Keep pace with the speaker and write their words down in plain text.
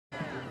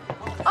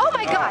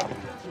my God!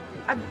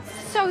 I'm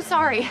so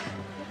sorry.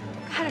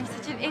 God, I'm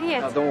such an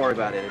idiot. No, don't worry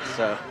about it. It's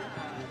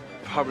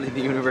probably the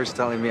universe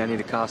telling me I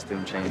need a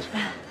costume change.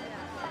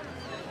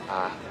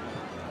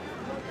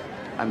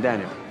 I'm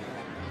Daniel.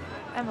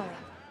 Emily.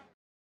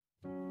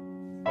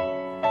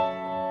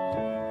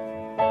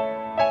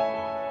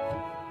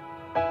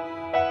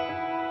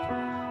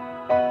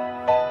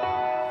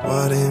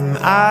 What am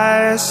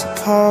I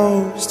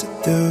supposed to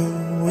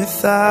do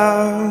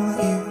without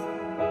you?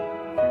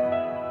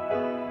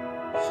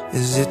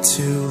 Is it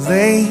too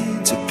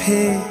late to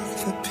pick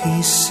the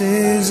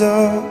pieces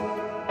up?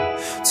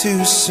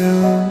 Too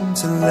soon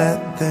to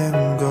let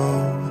them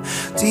go?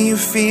 Do you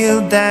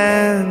feel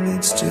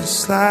damaged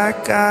just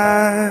like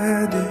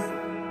I do?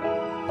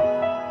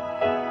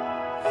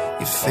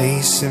 Your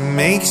face, it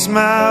makes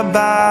my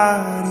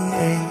body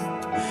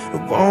ache.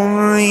 It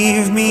won't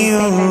leave me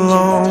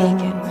alone.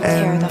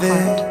 And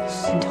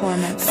this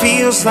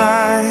feels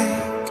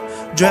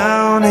like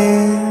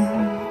drowning,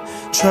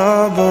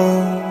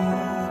 trouble,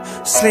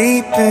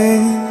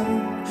 sleeping,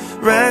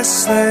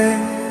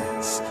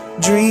 restless,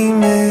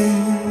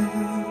 dreaming.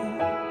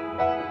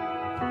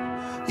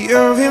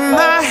 You're in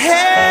my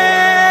head,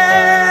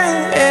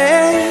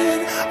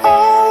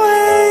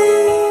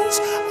 always,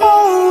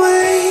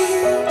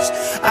 always.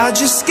 I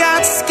just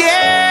got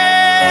scared.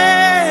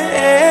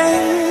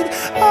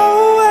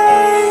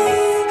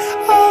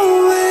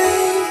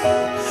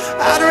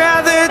 I'd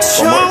rather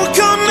choke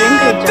on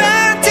my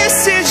bad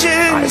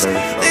decisions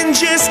than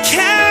just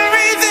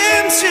carry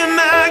them to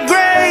my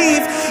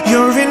grave.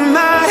 You're in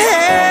my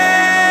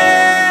head,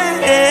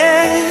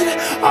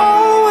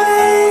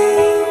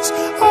 always,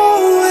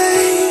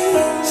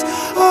 always,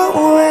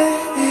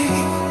 always.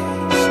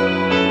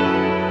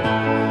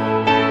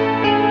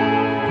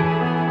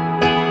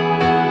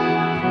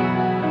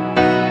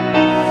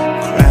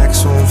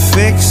 Cracks won't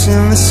fix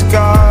and the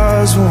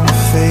scars won't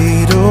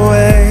fade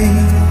away.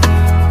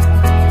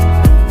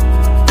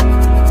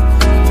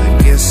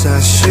 I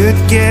should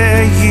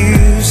get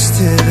used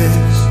to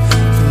this.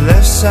 The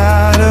left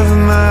side of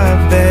my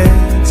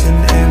bed's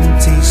an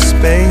empty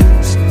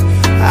space.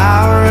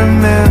 I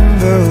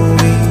remember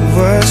we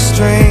were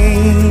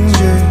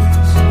strangers.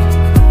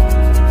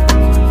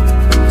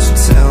 So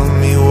tell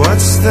me,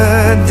 what's the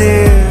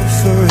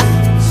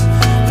difference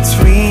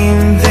between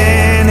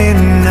then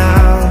and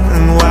now?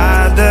 And why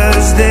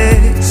does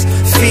this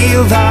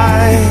feel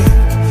like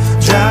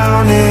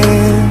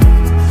drowning,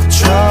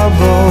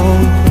 trouble,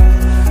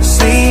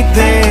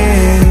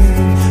 sleeping,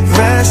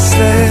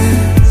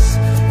 restless,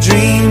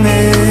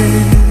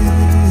 dreaming?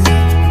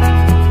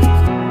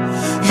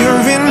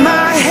 You're in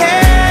my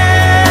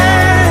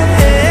head,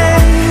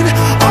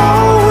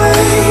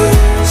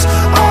 always,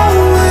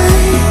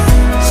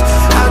 always.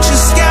 I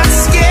just got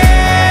scared,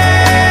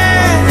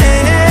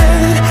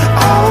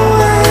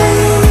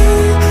 always,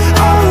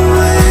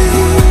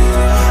 always.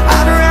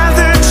 I'd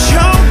rather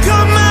choke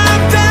on my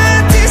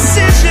bad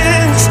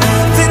decisions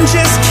than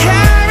just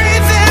carry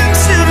them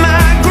to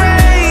my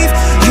grave.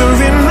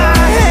 You're in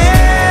my head,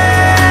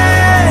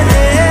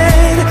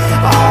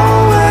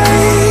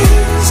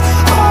 always,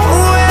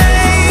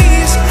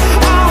 always,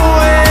 always,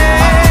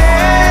 always.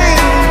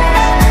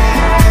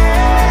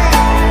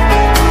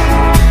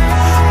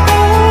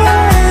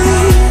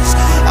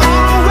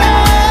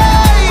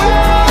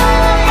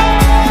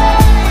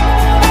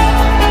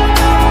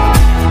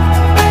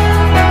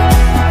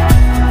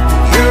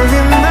 You're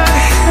in my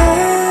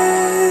head,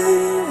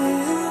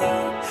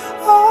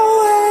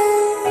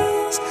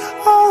 always,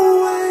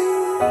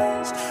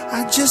 always. I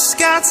just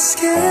got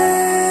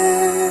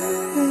scared,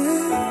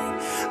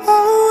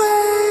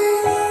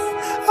 always,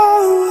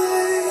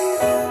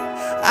 always.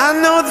 I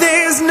know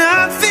there's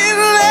nothing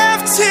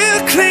left to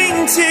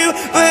cling to,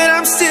 but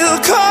I'm still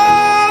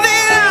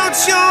calling out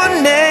your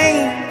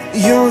name.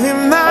 You're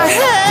in my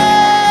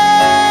head,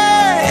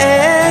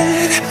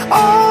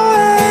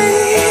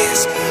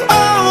 always,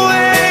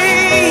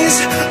 always,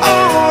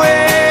 always.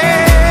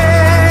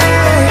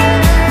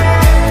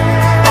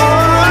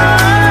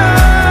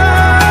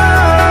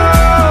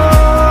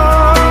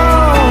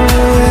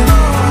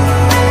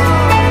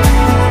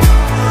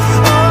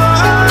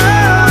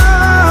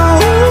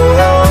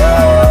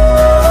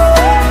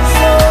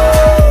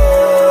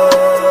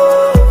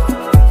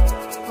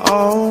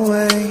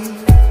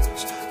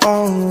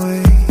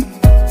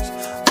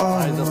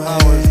 By the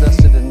powers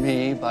vested in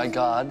me by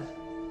God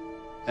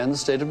and the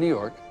state of New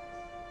York,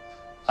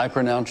 I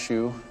pronounce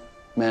you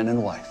man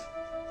and wife.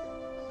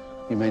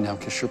 You may now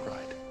kiss your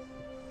bride.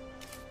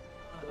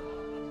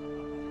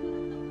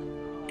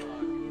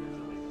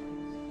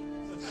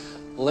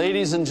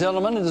 Ladies and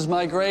gentlemen, it is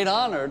my great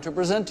honor to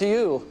present to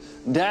you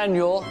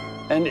Daniel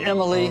and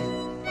Emily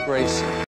Grayson.